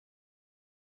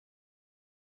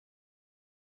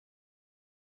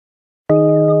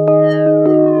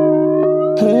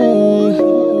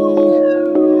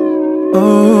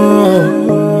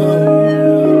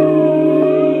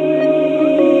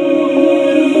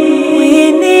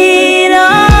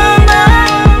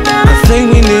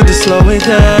slow it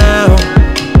down.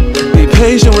 Be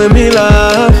patient with me,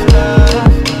 love,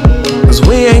 'cause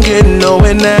we ain't getting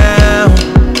nowhere now.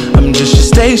 I'm just your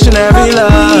stationary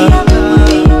love.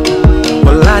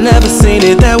 Well, I never seen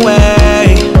it that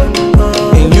way,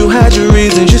 and you had your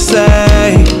reasons, you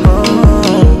say.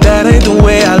 That ain't the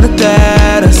way I looked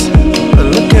at us, but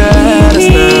look at us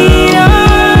now.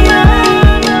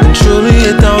 And truly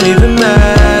it don't even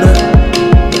matter.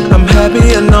 I'm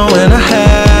happier knowing I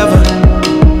have her,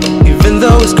 even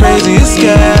though it's crazy, it's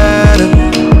scattered.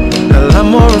 Hell, I'm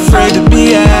more afraid to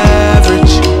be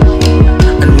average.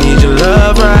 I need your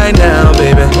love right now,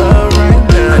 baby.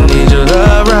 I need your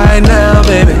love right now,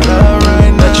 baby.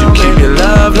 Let you keep your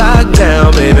love locked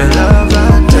down, baby.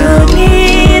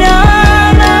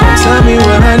 Tell me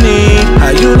what I need,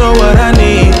 how you know what I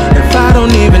need, if I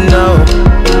don't even know.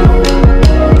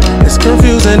 It's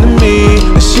confusing to me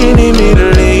that she need me to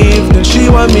leave, then she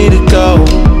want me to go.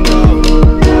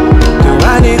 Do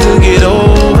I need to get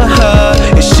over her?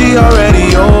 Is she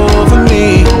already over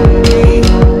me?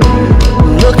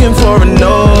 I'm looking for a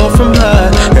no from her,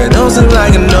 that don't seem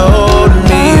like a no to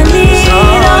me. That's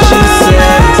all she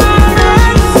says.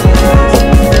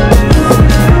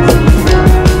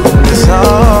 That's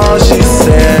all she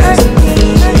says.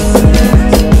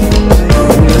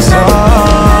 That's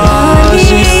all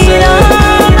she says.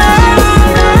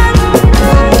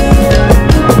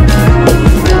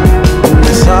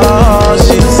 That's all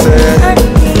she said.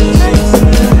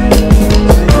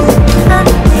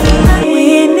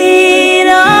 We need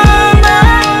all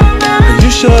night. Are you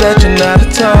sure that you're not a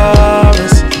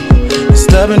Taurus? You're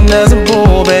stubborn as a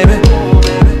bull, baby.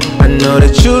 I know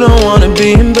that you don't wanna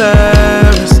be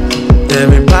embarrassed.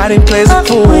 Everybody plays a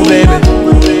fool, baby.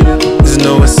 There's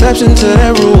no exception to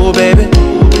that rule, baby.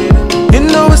 You're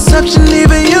no exception,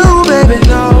 even you, baby.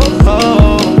 No,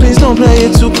 please don't play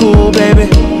it too cool, baby.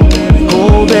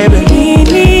 Cool, baby. We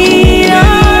need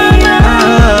all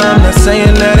night. I'm not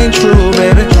saying that ain't true,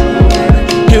 baby.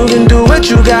 You can do what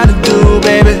you gotta do,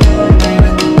 baby,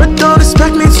 but don't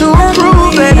expect me to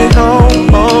approve, baby.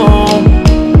 Oh,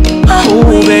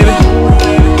 baby.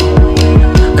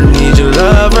 I need your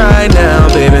love right now,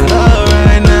 baby.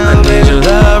 I need your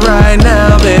love right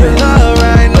now, baby.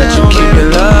 Let you keep your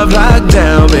love locked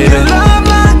down, baby. Don't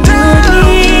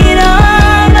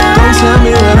tell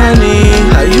me what I need,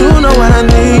 how you know what I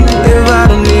need, if I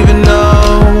don't even know.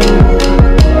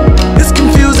 It's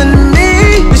confusing to me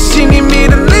that she need me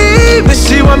to leave, that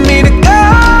she want me to go.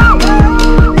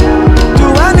 Do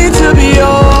I need to be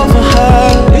over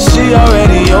her? Is she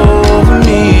already over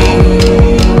me?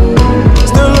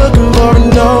 Still looking for a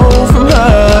no from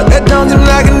her, that don't seem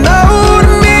like a no to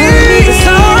me. That's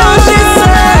all she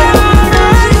said,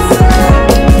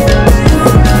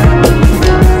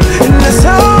 and that's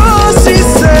all she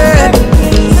said,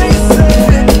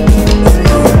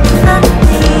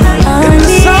 and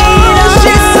that's all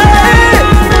she said,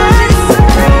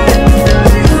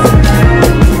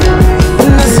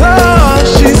 and that's all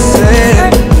she said.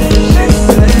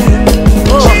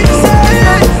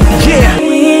 Yeah,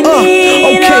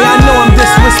 okay, I know I'm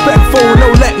disrespectful. No,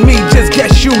 let me just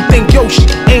guess you think your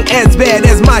shit ain't as bad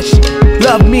as my shit.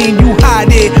 Love me and you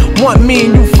hide it, want me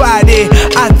and you fight it.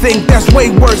 I think that's way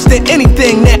worse than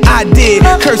anything that I did.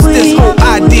 Curse this whole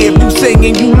idea of you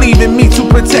saying you leaving me to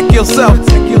protect yourself.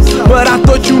 But I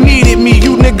thought you needed me,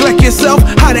 you neglect yourself.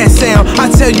 How that sound? I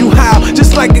tell you how,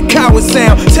 just like a coward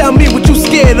sound. Tell me what you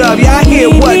scared of, yeah, I hear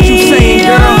what you saying,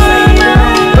 girl.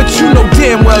 But you know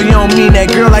damn well you don't mean that,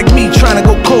 girl. Like me trying to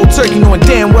go cold turkey, knowing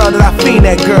damn well that I fiend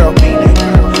that girl.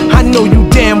 I know you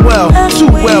damn well, too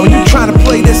well. You trying to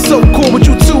play this so cool, but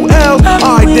you 2 L's.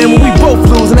 Alright then, when we both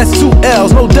lose, and that's 2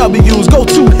 L's, no W's. Go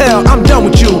to hell, I'm done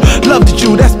with you. Loved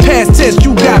you, that's past tense.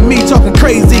 You got me talking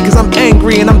crazy, cause I'm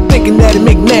angry and I'm thinking that it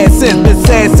make mad sense. Been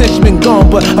sad since you been gone,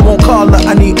 but I won't call her,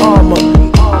 I need armor.